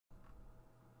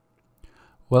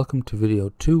Welcome to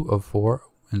video 2 of 4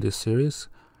 in this series,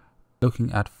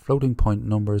 looking at floating point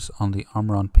numbers on the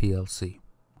Omron PLC.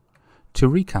 To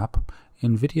recap,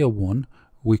 in video 1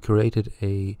 we created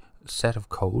a set of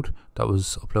code that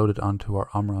was uploaded onto our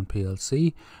Omron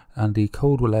PLC, and the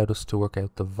code allowed us to work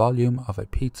out the volume of a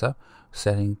pizza,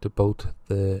 setting to both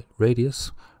the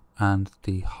radius and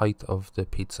the height of the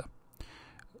pizza.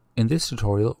 In this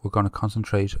tutorial we're going to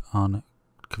concentrate on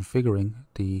configuring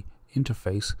the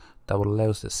interface that will allow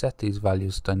us to set these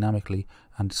values dynamically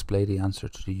and display the answer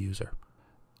to the user.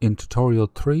 In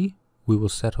tutorial 3 we will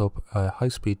set up a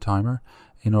high-speed timer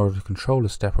in order to control a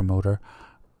stepper motor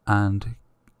and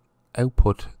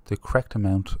output the correct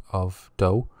amount of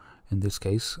dough, in this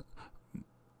case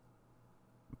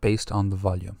based on the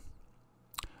volume.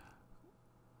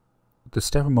 The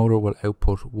stepper motor will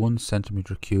output 1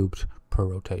 centimeter cubed per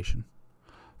rotation.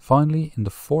 Finally, in the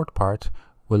fourth part,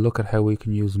 we'll look at how we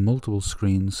can use multiple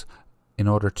screens in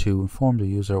order to inform the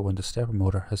user when the stepper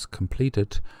motor has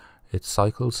completed its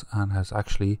cycles and has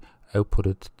actually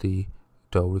outputted the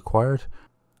dough required,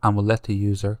 and we'll let the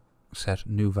user set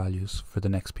new values for the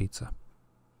next pizza.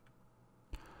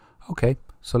 Okay,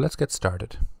 so let's get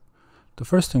started. The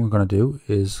first thing we're going to do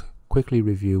is quickly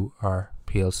review our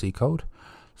PLC code.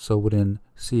 So within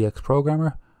CX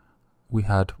Programmer we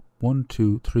had 1,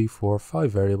 2, 3, 4,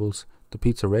 5 variables: the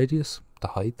pizza radius, the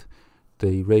height,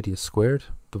 the radius squared,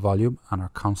 the volume, and our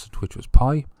constant, which was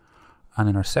pi. And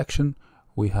in our section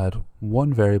we had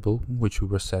one variable which we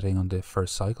were setting on the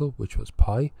first cycle, which was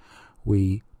pi.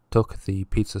 We took the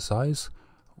pizza size,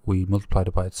 we multiplied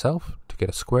it by itself to get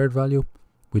a squared value.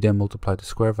 We then multiplied the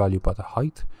square value by the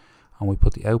height, and we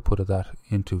put the output of that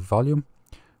into volume.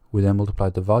 We then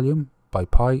multiplied the volume by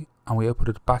pi, and we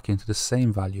outputted it back into the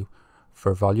same value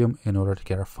for volume in order to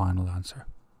get our final answer.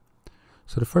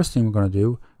 So the first thing we're going to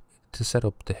do to set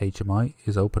up the HMI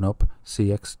is open up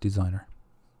CX Designer.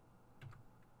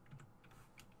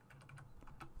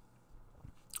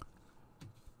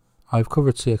 I've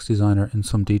covered CX Designer in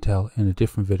some detail in a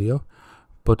different video,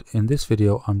 but in this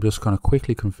video I'm just going to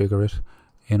quickly configure it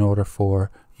in order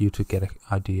for you to get an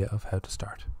idea of how to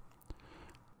start.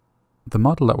 The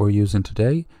model that we're using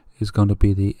today is going to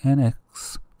be the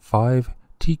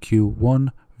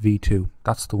NX5TQ1V2.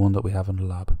 That's the one that we have in the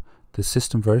lab. The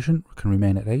system version can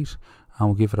remain at 8, and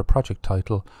we'll give it a project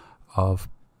title of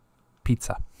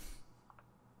Pizza.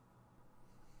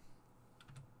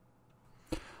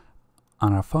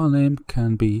 And our file name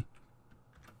can be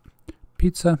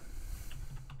pizza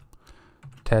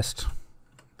test.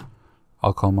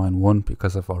 I'll call mine 1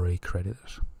 because I've already created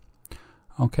it.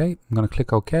 Okay, I'm going to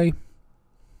click OK.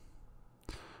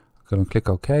 I'm going to click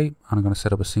OK, and I'm going to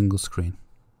set up a single screen.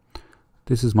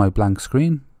 This is my blank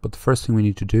screen, but the first thing we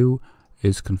need to do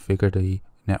is configure the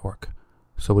network.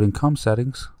 So within COM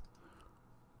settings,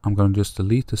 I'm going to just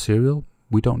delete the serial.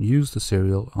 We don't use the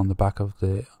serial on the back of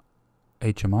the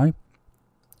HMI.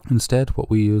 Instead, what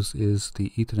we use is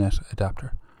the Ethernet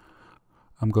adapter.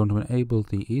 I'm going to enable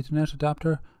the Ethernet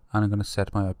adapter, and I'm going to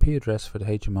set my IP address for the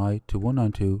HMI to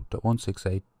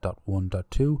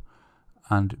 192.168.1.2,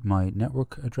 and my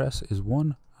network address is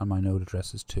 1 and my node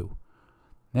address is 2.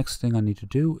 Next thing I need to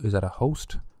do is add a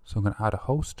host. So I'm going to add a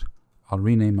host. I'll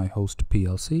rename my host to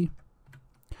PLC.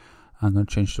 I'm going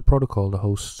to change the protocol the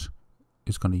host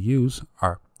is going to use,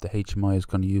 or the HMI is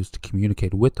going to use to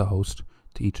communicate with the host,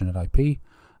 to Ethernet IP, and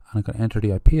I'm going to enter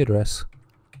the IP address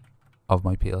of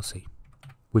my PLC,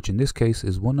 which in this case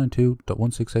is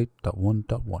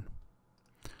 192.168.1.1.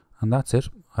 And that's it.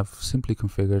 I've simply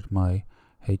configured my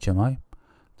HMI.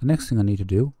 The next thing I need to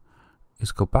do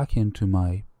is go back into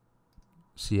my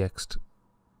CX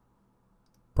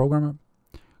Programmer,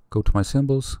 go to my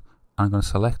symbols, and I'm going to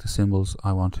select the symbols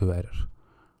I want to edit.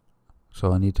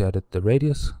 So I need to edit the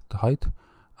radius, the height,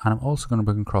 and I'm also going to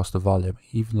bring across the volume,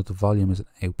 even though the volume is an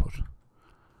output.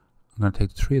 I'm going to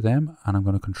take the 3 of them, and I'm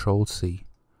going to Control C.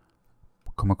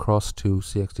 Come across to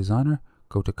CX Designer,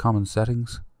 go to Common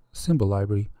Settings, Symbol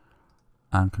Library,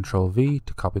 and Control V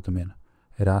to copy them in.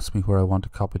 It asks me where I want to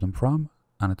copy them from,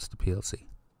 and it's the PLC.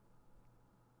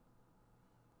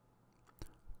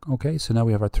 Okay, so now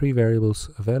we have our 3 variables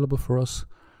available for us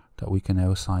that we can now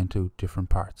assign to different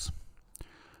parts.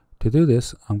 To do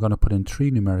this, I'm going to put in 3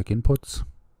 numeric inputs.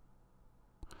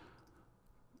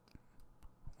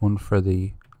 One for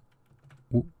the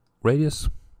radius,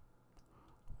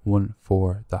 one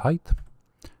for the height,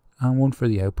 and one for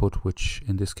the output, which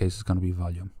in this case is going to be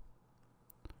volume.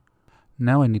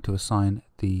 Now I need to assign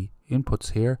the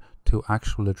inputs here to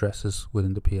actual addresses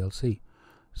within the PLC.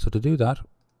 So to do that,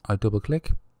 I double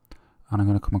click, and I'm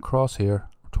going to come across here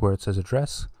to where it says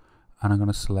address, and I'm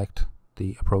going to select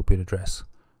the appropriate address.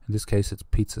 In this case it's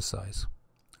pizza size.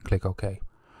 Click OK.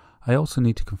 I also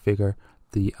need to configure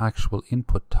the actual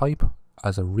input type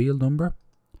as a real number,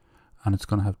 and it's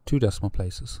going to have 2 decimal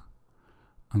places.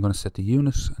 I'm going to set the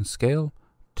unit and scale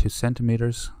to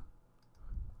centimeters,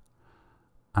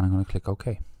 and I'm going to click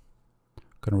OK. I'm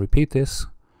going to repeat this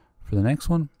for the next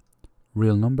one.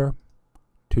 Real number,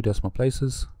 2 decimal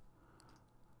places,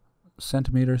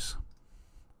 centimeters,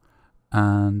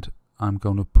 and I'm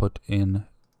going to put in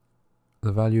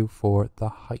the value for the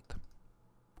height,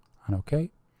 and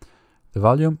OK. The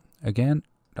volume, again,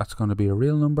 that's going to be a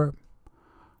real number.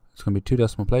 It's going to be 2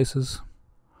 decimal places,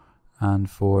 and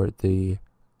for the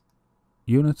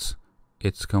units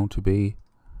it's going to be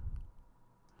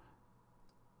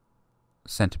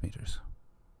centimeters.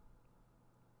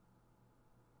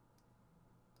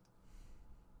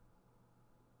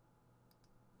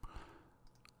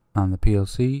 And the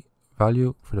PLC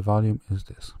value for the volume is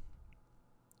this.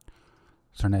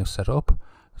 So now set up.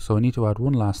 So I need to add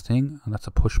one last thing, and that's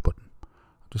a push button.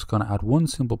 I'm just going to add one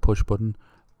simple push button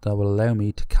that will allow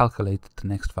me to calculate the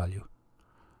next value.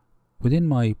 Within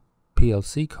my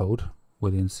PLC code,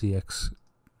 within CX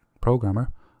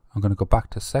Programmer, I'm going to go back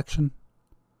to section,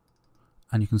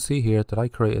 and you can see here that I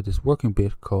created this working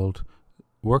bit called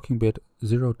working bit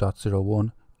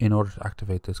 0.01 in order to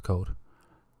activate this code.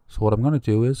 So what I'm going to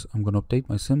do is I'm going to update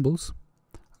my symbols.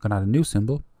 I'm going to add a new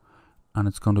symbol, and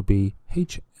it's going to be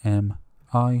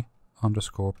HMI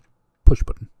underscore push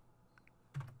button.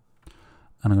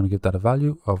 And I'm going to give that a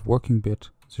value of working bit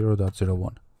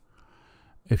 0.01.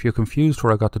 If you're confused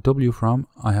where I got the W from,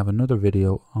 I have another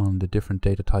video on the different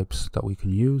data types that we can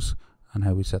use and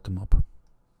how we set them up.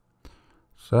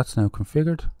 So that's now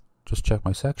configured. Just check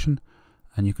my section,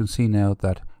 and you can see now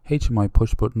that HMI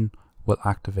push button will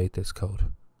activate this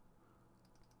code.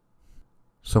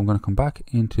 So I'm going to come back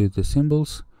into the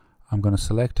symbols. I'm going to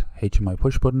select HMI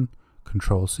push button,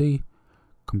 Control C,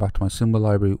 come back to my symbol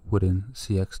library within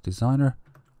CX Designer,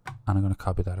 and I'm going to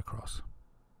copy that across.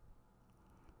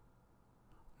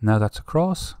 Now that's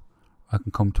across, I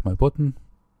can come to my button,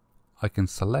 I can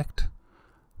select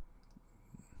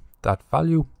that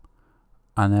value,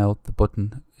 and now the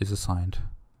button is assigned.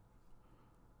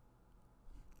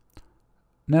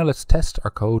 Now let's test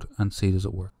our code and see does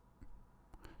it work.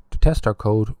 To test our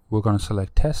code, we're going to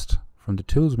select Test from the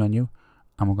Tools menu,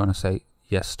 and we're going to say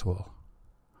Yes to all.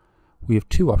 We have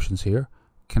 2 options here,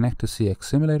 Connect to CX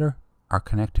Simulator or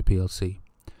Connect to PLC.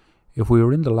 If we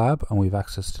were in the lab and we have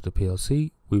access to the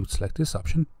PLC, we would select this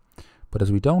option, but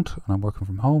as we don't and I'm working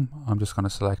from home, I'm just going to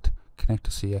select Connect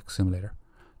to CX Simulator.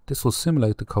 This will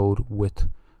simulate the code with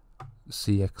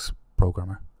CX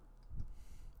Programmer.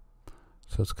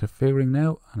 So it's configuring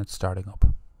now and it's starting up.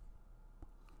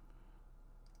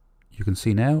 You can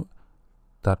see now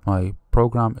that my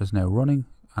program is now running,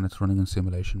 and it's running in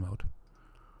simulation mode.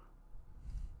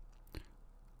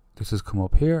 This has come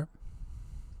up here,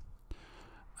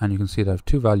 and you can see that I have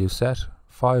 2 values set,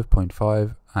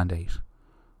 5.5 and 8.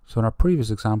 So in our previous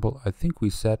example, I think we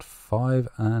set 5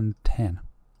 and 10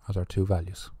 as our 2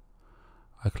 values.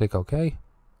 I click OK,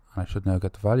 and I should now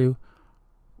get the value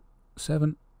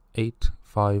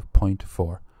 785.4.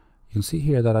 You can see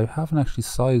here that I haven't actually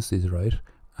sized these right,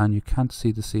 and you can't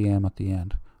see the CM at the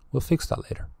end. We'll fix that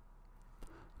later.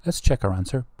 Let's check our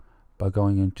answer by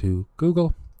going into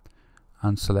Google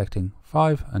and selecting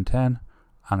 5 and 10,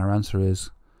 and our answer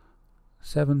is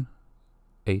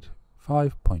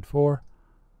 785.4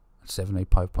 and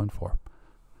 785.4.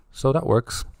 So that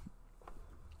works,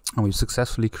 and we've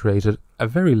successfully created a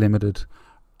very limited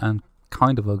and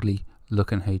kind of ugly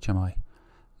looking HMI.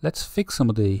 Let's fix some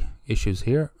of the issues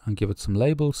here and give it some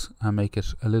labels and make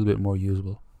it a little bit more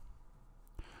usable.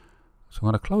 So I'm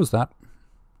going to close that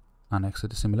and exit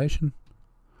the simulation,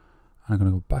 and I'm going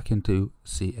to go back into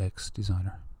CX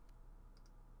Designer.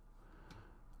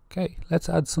 Okay, let's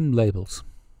add some labels.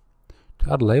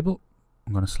 To add a label,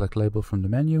 I'm going to select label from the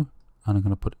menu, and I'm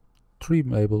going to put 3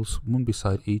 labels, one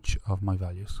beside each of my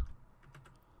values.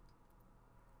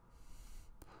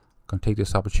 I'm going to take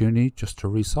this opportunity just to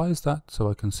resize that so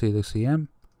I can see the CM.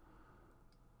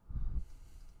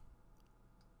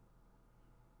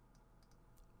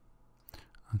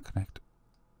 And connect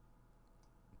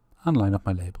and line up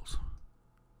my labels.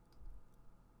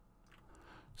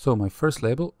 So my first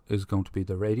label is going to be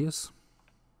the radius.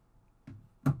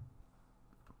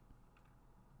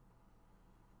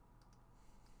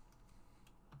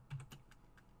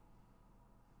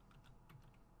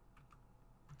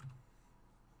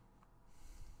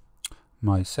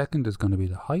 My second is going to be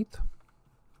the height.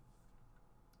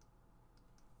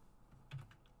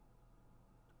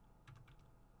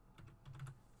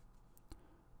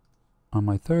 and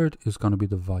my third is going to be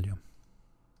the volume.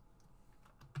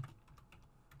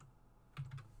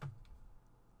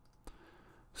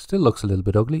 Still looks a little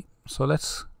bit ugly, so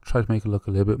let's try to make it look a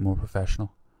little bit more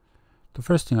professional. The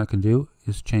first thing I can do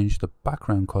is change the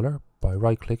background color by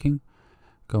right clicking,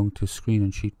 going to Screen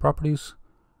and Sheet Properties,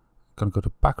 going to go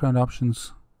to Background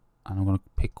Options, and I'm going to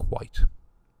pick white.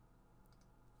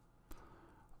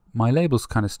 My labels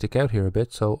kind of stick out here a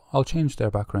bit, so I'll change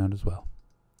their background as well.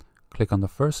 Click on the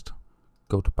first,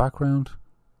 go to Background,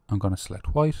 I'm going to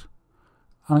select white,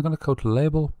 and I'm going to go to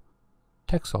Label,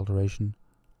 Text Alteration,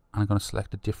 and I'm going to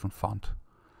select a different font.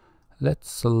 Let's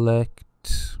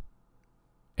select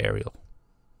Arial.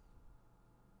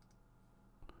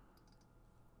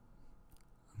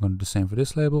 I'm going to do the same for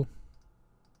this label.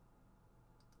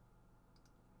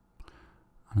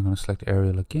 I'm going to select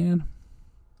Arial again.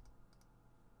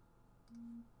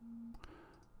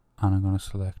 And I'm going to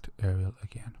select Arial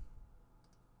again.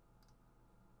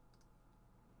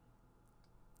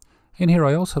 In here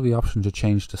I also have the option to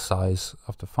change the size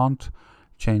of the font,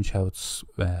 change how it's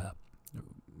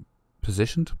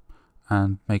positioned,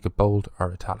 and make it bold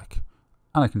or italic.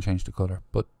 And I can change the color,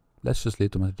 but let's just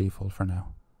leave them as default for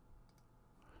now.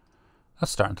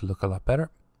 That's starting to look a lot better.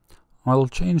 I'll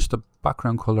change the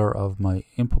background color of my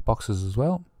input boxes as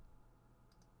well.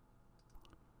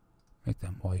 Make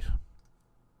them white.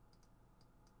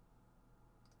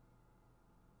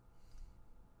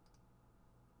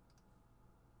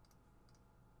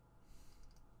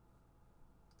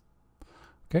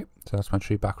 Okay, so that's my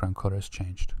three background colors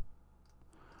changed.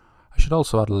 I should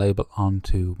also add a label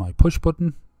onto my push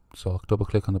button. So I'll double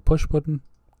click on the push button,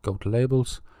 go to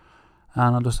labels,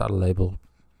 and I'll just add a label,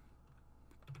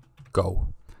 Go.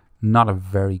 Not a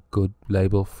very good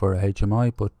label for a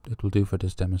HMI, but it will do for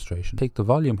this demonstration. Take the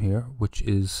volume here, which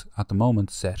is at the moment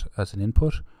set as an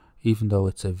input, even though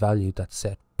it's a value that's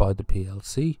set by the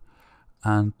PLC,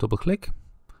 and double click,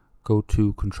 go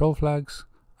to control flags,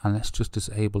 and let's just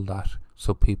disable that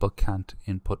so people can't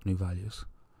input new values.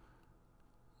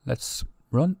 Let's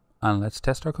run and let's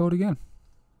test our code again.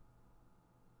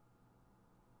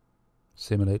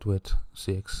 Simulate with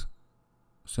CX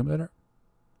Simulator.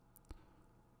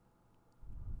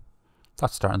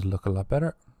 That's starting to look a lot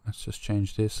better. Let's just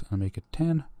change this and make it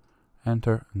 10,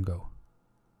 enter and go.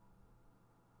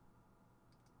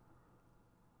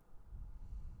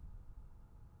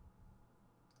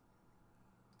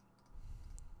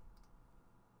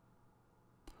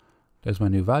 There's my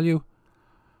new value.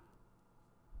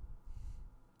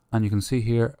 And you can see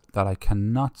here that I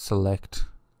cannot select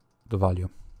the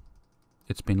volume.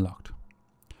 It's been locked.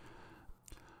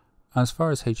 As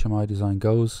far as HMI design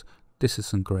goes, this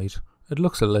isn't great. It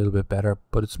looks a little bit better,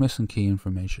 but it's missing key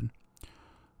information.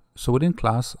 So within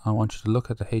class, I want you to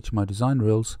look at the HMI design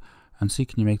rules and see,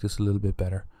 can you make this a little bit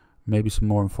better? Maybe some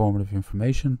more informative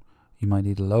information. You might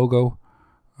need a logo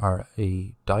or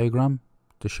a diagram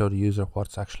to show the user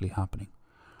what's actually happening.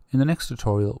 In the next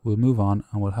tutorial, we'll move on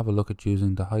and we'll have a look at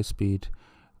using the high-speed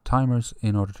timers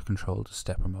in order to control the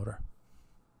stepper motor.